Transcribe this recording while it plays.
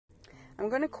I'm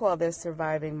going to call this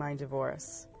Surviving My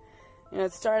Divorce.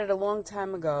 It started a long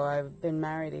time ago. I've been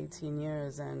married 18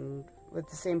 years and with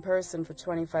the same person for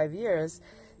 25 years.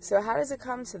 So how does it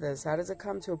come to this? How does it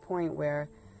come to a point where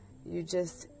you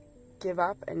just give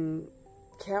up and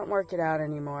can't work it out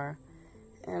anymore?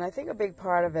 And I think a big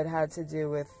part of it had to do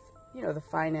with, the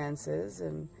finances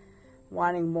and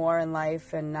wanting more in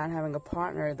life and not having a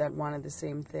partner that wanted the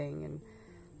same thing. And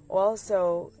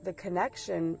also the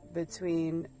connection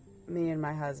between me and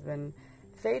my husband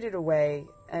faded away.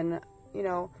 And,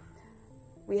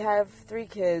 we have 3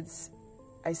 kids.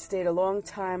 I stayed a long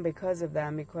time because of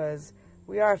them, because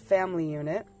we are a family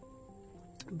unit.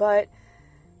 But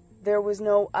there was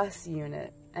no us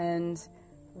unit. And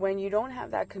when you don't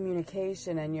have that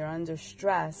communication and you're under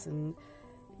stress and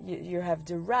you have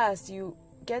duress, you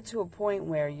get to a point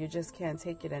where you just can't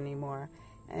take it anymore.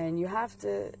 And you have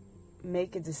to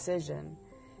make a decision.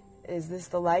 Is this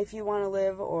the life you want to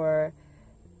live, or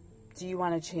do you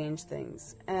want to change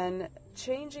things? And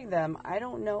changing them, I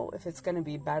don't know if it's going to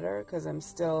be better, because I'm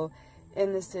still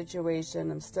in this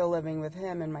situation. I'm still living with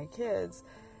him and my kids,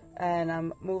 and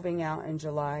I'm moving out in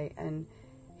July, and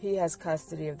he has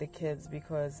custody of the kids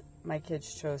because my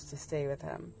kids chose to stay with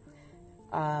him.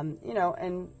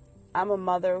 And I'm a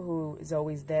mother who is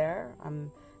always there.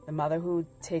 I'm the mother who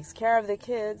takes care of the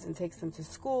kids and takes them to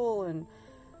school and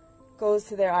goes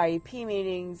to their IEP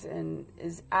meetings and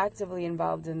is actively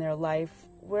involved in their life,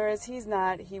 whereas he's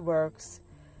not. He works.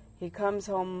 He comes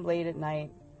home late at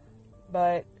night.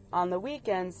 But on the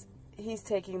weekends, he's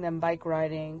taking them bike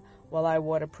riding while I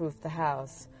waterproof the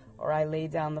house, or I lay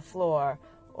down the floor,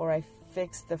 or I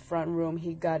fix the front room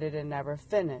he gutted and never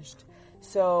finished.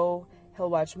 So he'll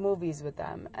watch movies with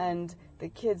them. And the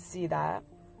kids see that.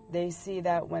 They see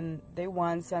that when they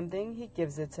want something, he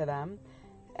gives it to them.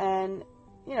 And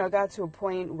it got to a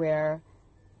point where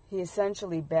he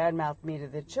essentially badmouthed me to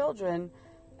the children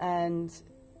and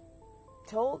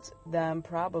told them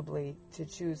probably to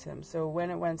choose him. So when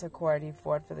it went to court, he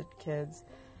fought for the kids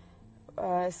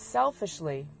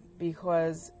selfishly,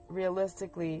 because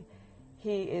realistically,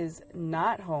 he is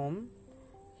not home.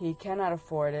 He cannot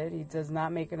afford it. He does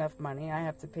not make enough money. I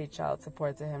have to pay child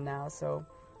support to him now. So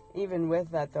even with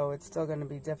that, though, it's still going to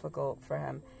be difficult for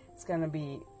him. It's going to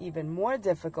be even more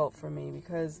difficult for me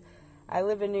because I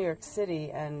live in New York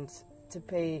City, and to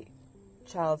pay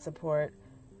child support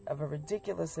of a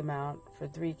ridiculous amount for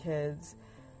 3 kids,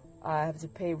 I have to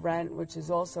pay rent, which is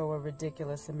also a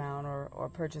ridiculous amount, or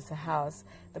purchase a house.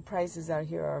 The prices out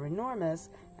here are enormous,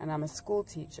 and I'm a school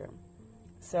teacher.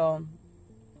 So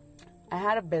I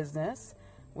had a business,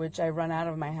 which I run out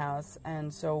of my house,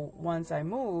 and so once I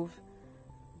move,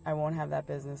 I won't have that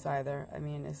business either. I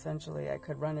mean, essentially, I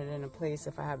could run it in a place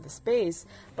if I have the space,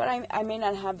 but I may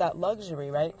not have that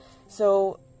luxury, right?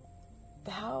 So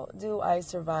how do I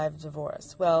survive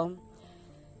divorce? Well,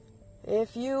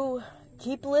 if you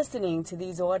keep listening to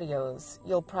these audios,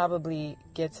 you'll probably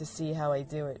get to see how I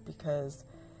do it, because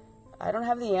I don't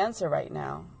have the answer right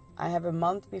now. I have a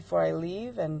month before I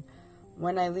leave, and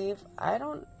when I leave, I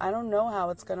don't know how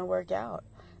it's going to work out.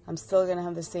 I'm still going to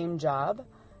have the same job,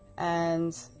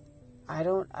 and I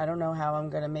don't know how I'm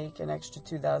going to make an extra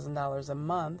 $2,000 a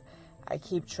month. I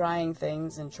keep trying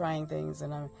things, and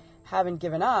I haven't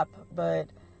given up, but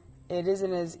it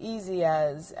isn't as easy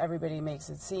as everybody makes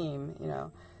it seem,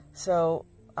 So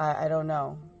I don't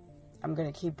know. I'm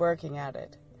going to keep working at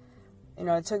it.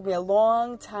 It took me a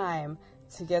long time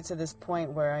to get to this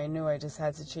point where I knew I just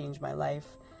had to change my life.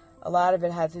 A lot of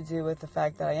it had to do with the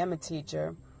fact that I am a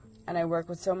teacher, and I work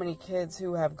with so many kids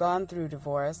who have gone through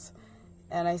divorce,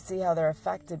 and I see how they're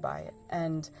affected by it.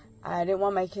 And I didn't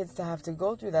want my kids to have to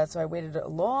go through that, so I waited a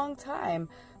long time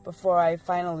before I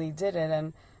finally did it.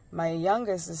 And my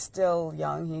youngest is still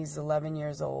young. He's 11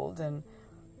 years old, and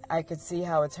I could see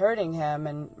how it's hurting him.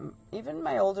 And even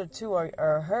my older 2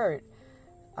 are hurt.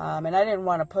 And I didn't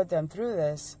want to put them through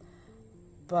this,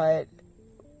 but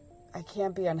I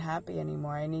can't be unhappy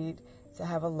anymore. I need to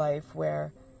have a life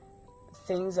where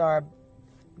things are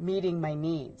meeting my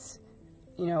needs.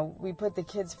 We put the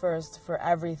kids first for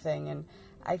everything, and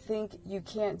I think you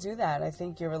can't do that. I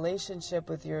think your relationship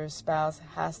with your spouse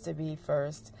has to be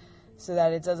first so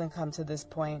that it doesn't come to this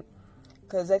point.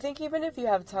 Because I think even if you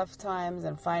have tough times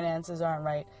and finances aren't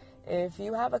right, if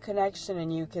you have a connection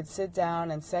and you could sit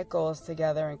down and set goals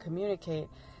together and communicate,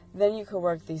 then you could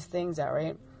work these things out,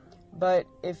 right? But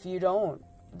if you don't,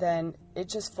 then it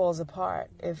just falls apart.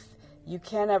 If you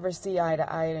can't ever see eye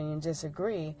to eye and you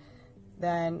disagree,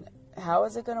 then how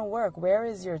is it going to work? Where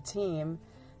is your team?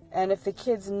 And if the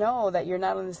kids know that you're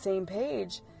not on the same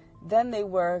page, then they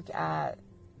work at,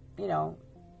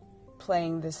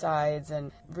 playing the sides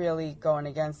and really going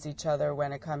against each other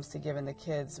when it comes to giving the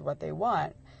kids what they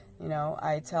want. You know,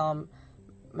 I tell him,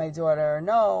 my daughter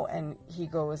no, and he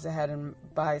goes ahead and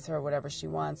buys her whatever she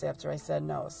wants after I said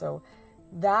no. So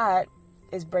that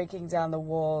is breaking down the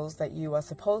walls that you are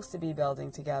supposed to be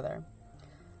building together.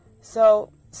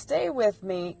 So stay with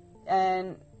me,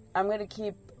 and I'm going to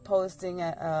keep posting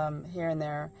here and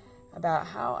there about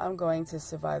how I'm going to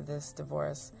survive this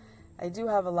divorce. I do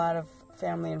have a lot of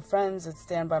family and friends that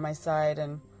stand by my side,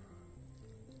 and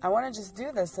I want to just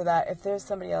do this so that if there's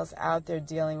somebody else out there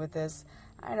dealing with this,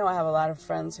 I know I have a lot of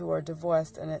friends who are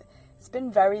divorced, and it's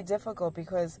been very difficult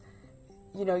because,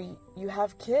 you know, you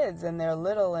have kids and they're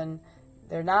little and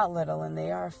they're not little and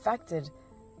they are affected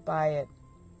by it.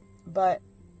 But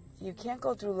you can't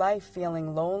go through life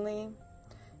feeling lonely,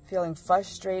 feeling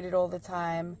frustrated all the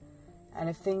time. And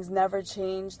if things never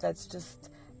change, that's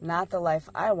just not the life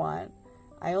I want.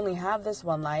 I only have this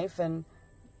one life, and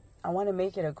I want to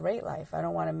make it a great life. I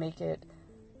don't want to make it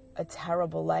a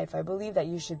terrible life. I believe that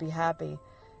you should be happy.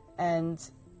 And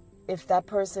if that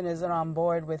person isn't on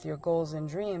board with your goals and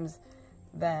dreams,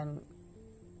 then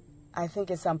I think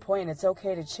at some point it's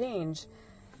okay to change,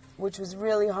 which was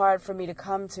really hard for me to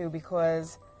come to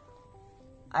because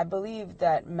I believe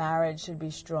that marriage should be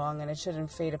strong and it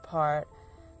shouldn't fade apart.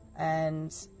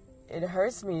 And it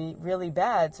hurts me really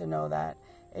bad to know that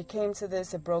it came to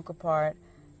this, it broke apart,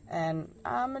 and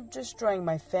I'm destroying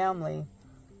my family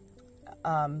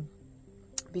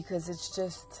because it's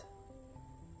just,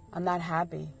 I'm not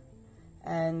happy,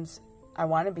 and I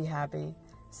want to be happy.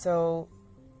 So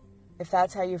if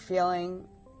that's how you're feeling,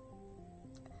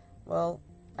 well,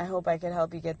 I hope I can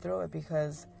help you get through it,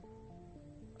 because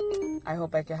I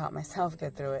hope I can help myself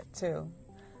get through it too.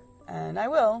 And I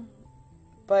will,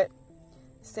 but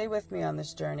stay with me on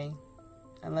this journey,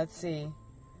 and let's see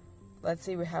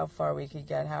how far we could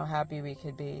get, how happy we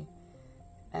could be,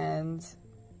 and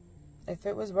if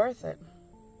it was worth it.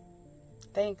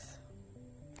 Thanks.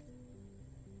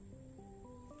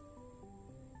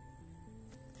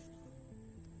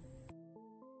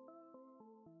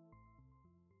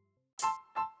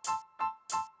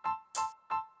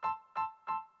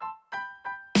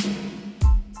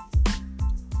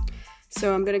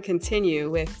 So I'm going to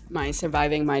continue with my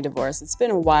surviving my divorce. It's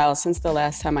been a while since the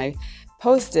last time I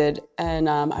posted, and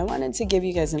I wanted to give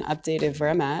you guys an update of where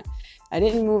I'm at. I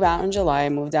didn't move out in July. I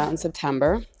moved out in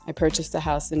September. I purchased a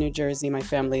house in New Jersey. My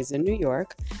family's in New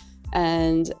York.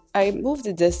 And I moved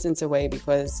a distance away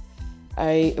because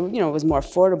it was more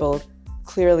affordable,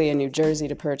 clearly, in New Jersey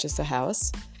to purchase a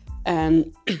house.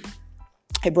 And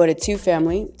I bought a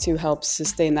 2-family to help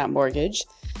sustain that mortgage.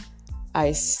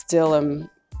 I still am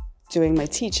doing my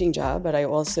teaching job, but I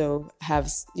also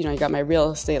have, I got my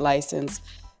real estate license,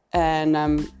 and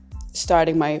I'm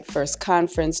starting my first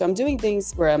conference. So I'm doing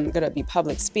things where I'm going to be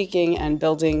public speaking and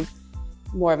building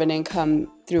more of an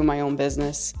income through my own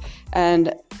business.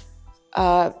 And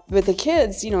with the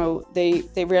kids,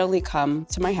 they rarely come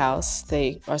to my house.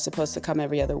 They are supposed to come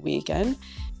every other weekend,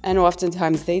 and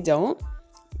oftentimes they don't.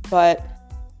 But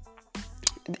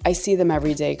I see them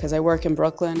every day because I work in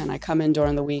Brooklyn, and I come in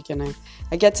during the week, and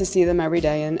I get to see them every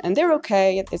day, and they're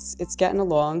okay. It's getting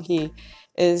along. He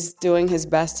is doing his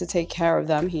best to take care of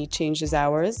them. He changes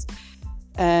hours,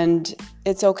 and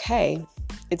it's okay.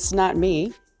 It's not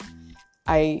me.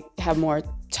 I have more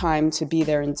time to be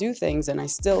there and do things, and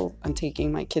I'm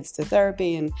taking my kids to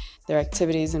therapy and their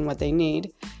activities and what they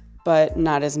need, but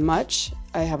not as much.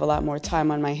 I have a lot more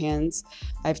time on my hands.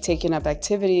 I've taken up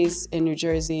activities in New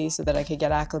Jersey so that I could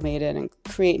get acclimated and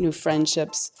create new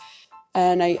friendships.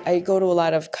 And I go to a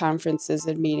lot of conferences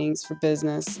and meetings for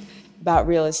business about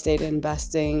real estate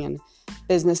investing and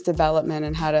business development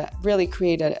and how to really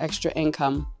create an extra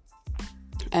income.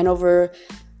 And over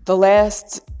the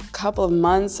last couple of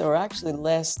months, or actually the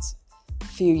last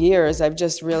few years, I've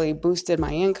just really boosted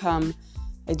my income.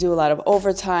 I do a lot of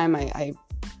overtime. I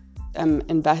am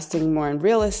investing more in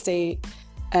real estate,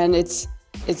 and it's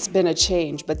been a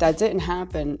change, but that didn't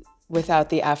happen without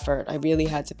the effort. I really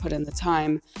had to put in the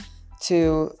time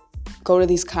to go to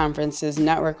these conferences,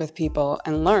 network with people,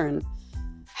 and learn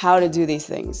how to do these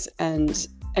things. And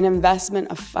an investment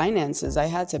of finances. I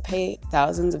had to pay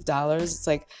thousands of dollars. It's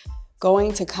like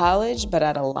going to college, but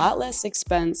at a lot less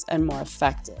expense and more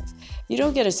effective. You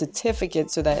don't get a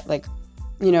certificate so that,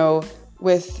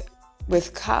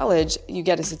 with college, you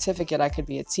get a certificate. I could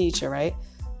be a teacher, right?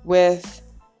 With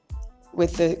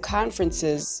the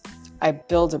conferences, I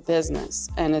build a business,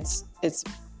 and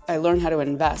I learn how to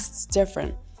invest. It's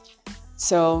different.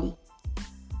 So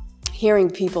hearing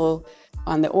people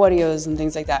on the audios and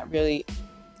things like that, really,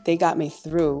 they got me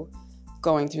through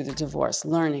going through the divorce,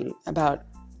 learning about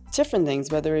different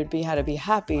things, whether it be how to be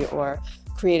happy or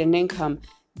create an income.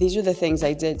 These are the things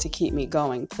I did to keep me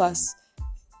going. Plus,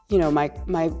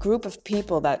 my group of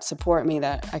people that support me,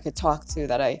 that I could talk to,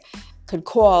 that I could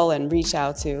call and reach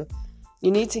out to. You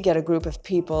need to get a group of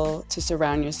people to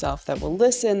surround yourself that will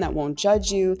listen, that won't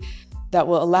judge you, that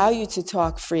will allow you to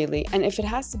talk freely. And if it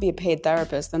has to be a paid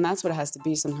therapist, then that's what it has to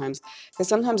be sometimes. Because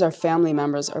sometimes our family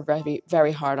members are very,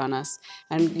 very hard on us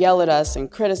and yell at us and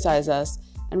criticize us.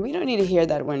 And we don't need to hear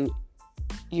that when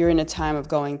you're in a time of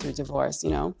going through divorce,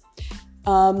 So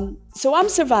I'm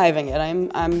surviving it.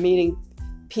 I'm meeting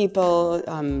people,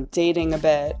 dating a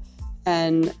bit,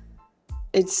 and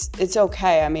it's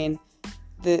okay. I mean,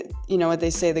 what they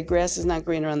say, the grass is not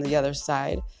greener on the other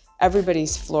side.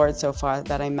 Everybody's floored so far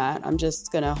that I met. I'm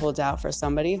just going to hold out for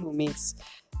somebody who meets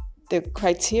the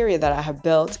criteria that I have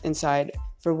built inside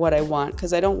for what I want,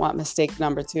 because I don't want mistake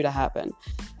number 2 to happen.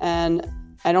 And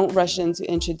I don't rush in to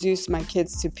introduce my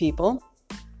kids to people.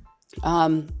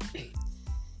 I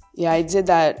did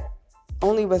that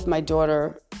only with my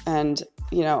daughter, and,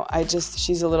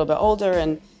 she's a little bit older,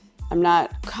 and I'm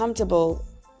not comfortable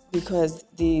because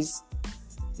these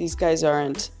guys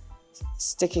aren't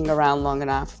sticking around long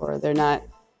enough, or they're not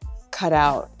cut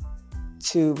out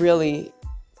to really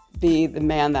be the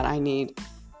man that I need,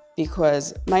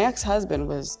 because my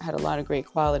ex-husband had a lot of great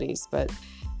qualities, but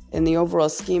in the overall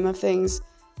scheme of things,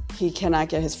 he cannot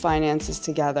get his finances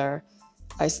together.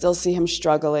 I still see him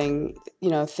struggling.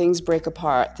 Things break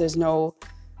apart. He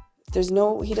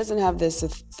doesn't have this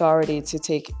authority to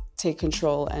take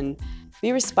control and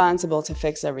be responsible to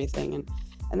fix everything.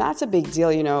 And that's a big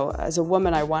deal. As a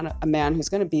woman, I want a man who's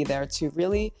going to be there to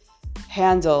really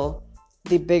handle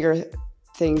the bigger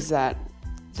things that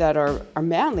are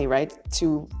manly, right?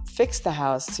 To fix the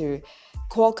house, to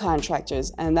call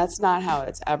contractors. And that's not how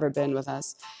it's ever been with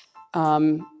us.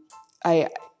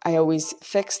 I always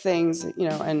fix things,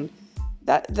 and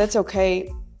that's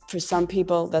okay for some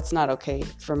people. That's not okay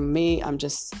for me. I'm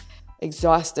just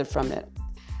exhausted from it.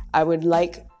 I would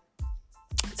like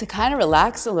to kind of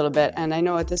relax a little bit, and I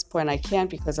know at this point I can't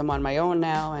because I'm on my own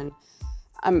now, and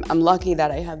I'm lucky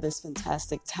that I have this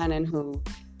fantastic tenant who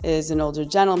is an older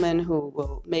gentleman who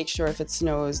will make sure if it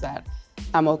snows that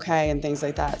I'm okay and things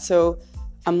like that. So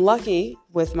I'm lucky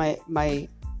with my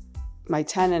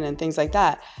tenant and things like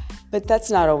that, but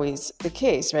that's not always the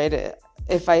case, right?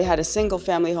 If I had a single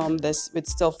family home, this would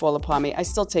still fall upon me. I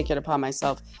still take it upon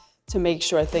myself to make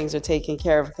sure things are taken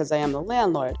care of because I am the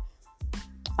landlord.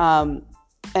 And,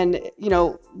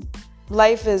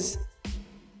 life it's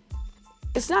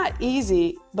not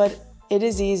easy, but it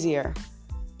is easier,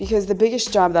 because the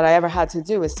biggest job that I ever had to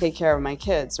do was take care of my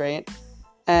kids, right?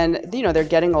 And, they're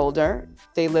getting older.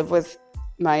 They live with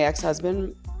my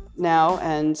ex-husband now,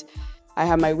 and I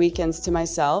have my weekends to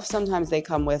myself. Sometimes they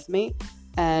come with me,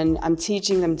 and I'm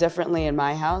teaching them differently in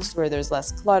my house where there's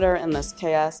less clutter and less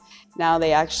chaos. Now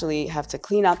they actually have to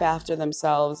clean up after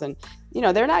themselves, and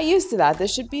they're not used to that.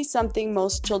 This should be something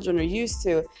most children are used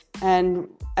to. And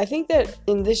I think that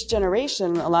in this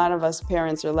generation, a lot of us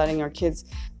parents are letting our kids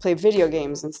play video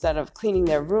games instead of cleaning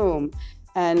their room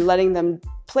and letting them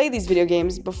play these video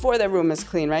games before their room is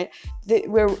clean, right?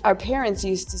 Where our parents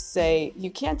used to say,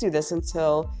 you can't do this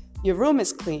until your room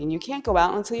is clean. You can't go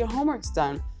out until your homework's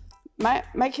done.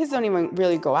 My kids don't even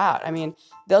really go out. I mean,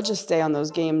 they'll just stay on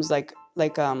those games like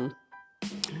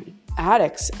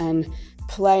addicts and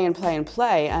play and play and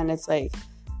play. And it's like,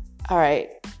 all right,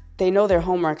 they know their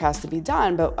homework has to be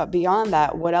done, but beyond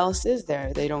that, what else is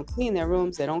there? They don't clean their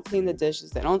rooms. They don't clean the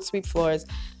dishes. They don't sweep floors.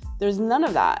 There's none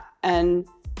of that. And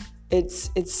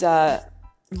it's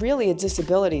really a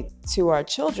disability to our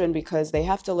children because they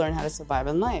have to learn how to survive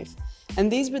in life. And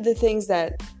these were the things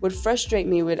that would frustrate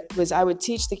me was I would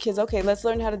teach the kids, okay, let's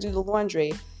learn how to do the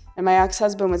laundry. And my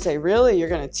ex-husband would say, really? You're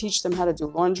going to teach them how to do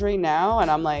laundry now?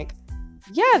 And I'm like,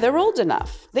 yeah, they're old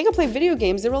enough. They can play video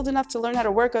games. They're old enough to learn how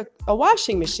to work a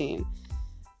washing machine,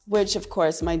 which, of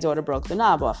course, my daughter broke the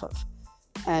knob off of.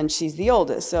 And she's the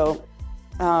oldest. So,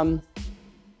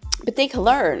 but they can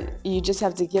learn. You just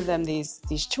have to give them these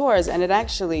chores, and it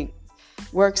actually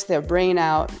works their brain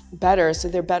out better, so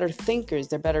they're better thinkers,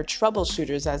 they're better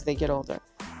troubleshooters as they get older.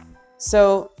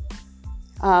 So,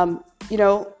 I'm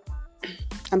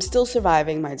still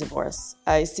surviving my divorce.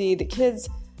 I see the kids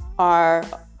are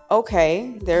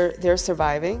okay, they're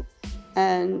surviving,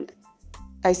 and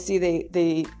I see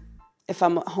they if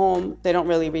I'm home, they don't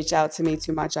really reach out to me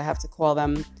too much. I have to call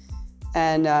them,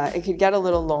 and it could get a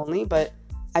little lonely, but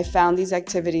I found these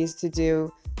activities to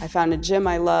do. I found a gym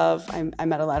I love. I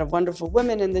met a lot of wonderful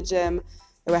women in the gym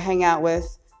who I hang out with.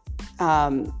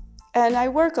 And I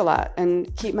work a lot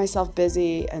and keep myself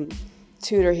busy and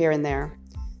tutor here and there.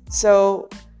 So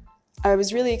I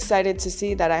was really excited to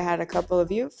see that I had a couple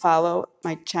of you follow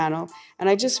my channel. And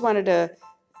I just wanted to,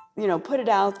 put it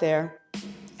out there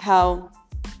how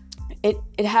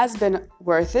it has been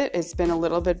worth it. It's been a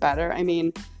little bit better. I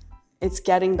mean, it's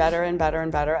getting better and better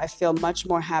and better. I feel much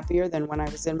more happier than when I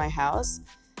was in my house.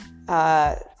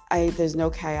 There's no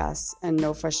chaos and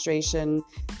no frustration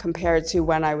compared to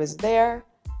when I was there.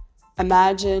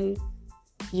 Imagine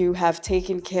you have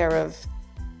taken care of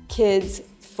kids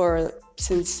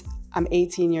since I'm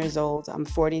 18 years old. I'm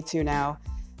 42 now.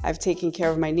 I've taken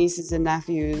care of my nieces and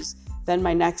nephews, then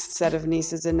my next set of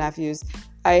nieces and nephews.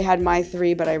 I had my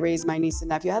 3, but I raised my niece and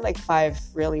nephew. I had like 5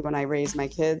 really when I raised my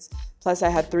kids. Plus I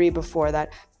had 3 before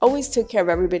that. Always took care of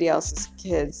everybody else's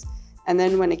kids. And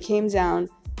then when it came down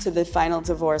to the final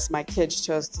divorce, my kids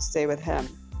chose to stay with him.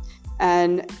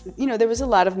 And, there was a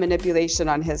lot of manipulation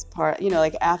on his part.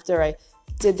 Like after I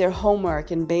did their homework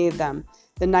and bathed them,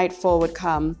 the nightfall would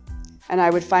come and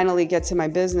I would finally get to my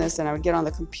business and I would get on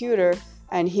the computer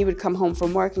and he would come home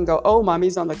from work and go, "Oh,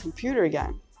 Mommy's on the computer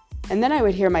again." And then I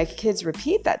would hear my kids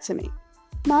repeat that to me.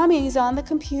 "Mommy's on the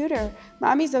computer.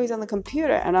 Mommy's always on the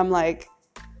computer." And I'm like,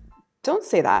 don't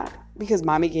say that, because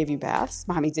Mommy gave you baths.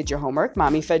 Mommy did your homework.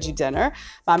 Mommy fed you dinner.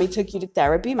 Mommy took you to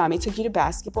therapy. Mommy took you to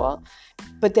basketball.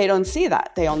 But they don't see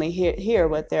that. They only hear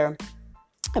what their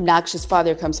obnoxious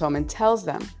father comes home and tells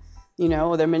them,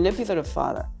 or their manipulative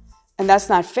father. And that's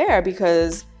not fair,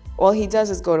 because all he does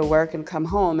is go to work and come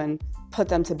home and put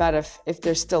them to bed if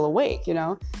they're still awake,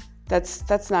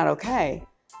 That's not okay.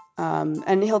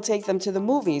 And he'll take them to the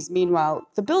movies. Meanwhile,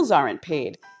 the bills aren't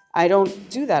paid. I don't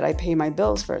do that. I pay my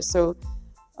bills first. So,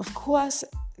 of course,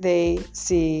 they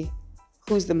see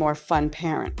who's the more fun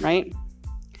parent, right?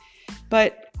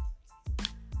 But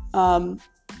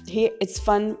it's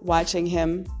fun watching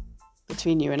him,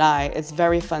 between you and I. It's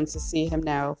very fun to see him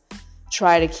now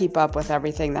try to keep up with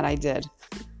everything that I did.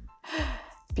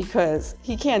 Because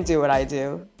he can't do what I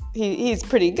do. He's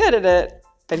pretty good at it,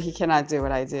 but he cannot do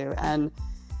what I do. And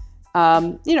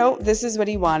this is what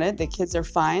he wanted. The kids are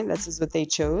fine. This is what they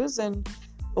chose. And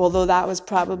although that was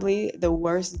probably the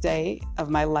worst day of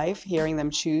my life, hearing them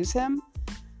choose him,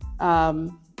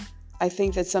 I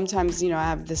think that sometimes, I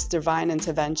have this divine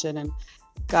intervention and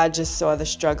God just saw the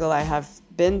struggle I have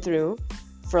been through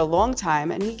for a long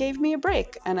time and he gave me a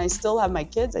break. And I still have my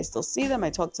kids. I still see them. I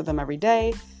talk to them every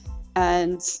day.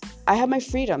 And I have my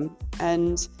freedom.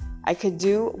 And I could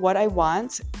do what I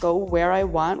want, go where I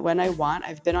want, when I want.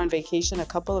 I've been on vacation a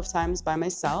couple of times by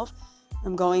myself.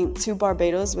 I'm going to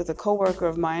Barbados with a coworker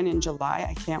of mine in July.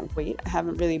 I can't wait. I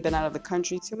haven't really been out of the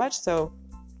country too much, so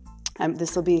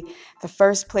this will be the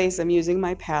first place I'm using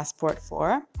my passport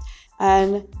for.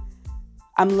 And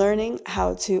I'm learning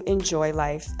how to enjoy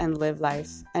life and live life.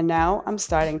 And now I'm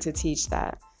starting to teach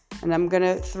that. And I'm going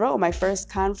to throw my first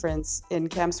conference in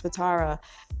Camp Swatara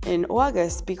in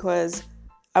August, because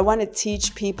I want to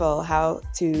teach people how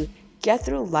to get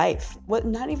through life.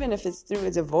 Not even if it's through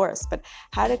a divorce, but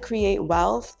how to create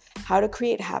wealth, how to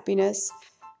create happiness,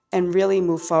 and really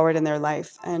move forward in their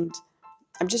life. And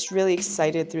I'm just really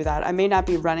excited through that. I may not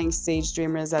be running Stage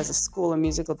Dreamers as a school, a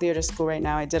musical theater school right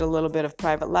now. I did a little bit of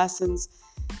private lessons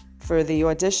for the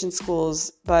audition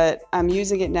schools, but I'm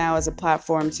using it now as a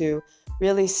platform to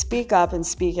really speak up and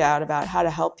speak out about how to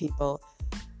help people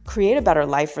create a better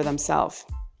life for themselves.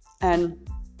 And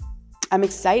I'm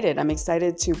excited. I'm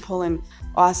excited to pull in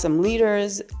awesome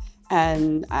leaders.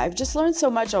 And I've just learned so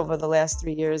much over the last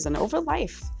 3 years and over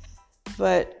life.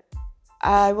 But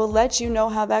I will let you know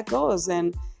how that goes.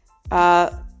 And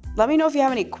let me know if you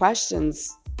have any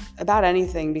questions about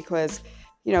anything, because,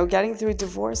 getting through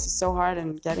divorce is so hard,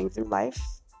 and getting through life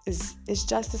is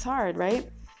just as hard, right?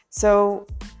 So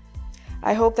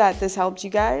I hope that this helped you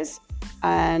guys.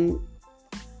 And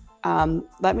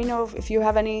let me know if you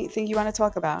have anything you want to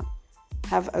talk about.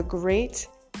 Have a great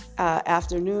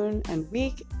afternoon and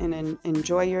week, and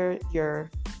enjoy your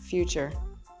future.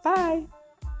 Bye.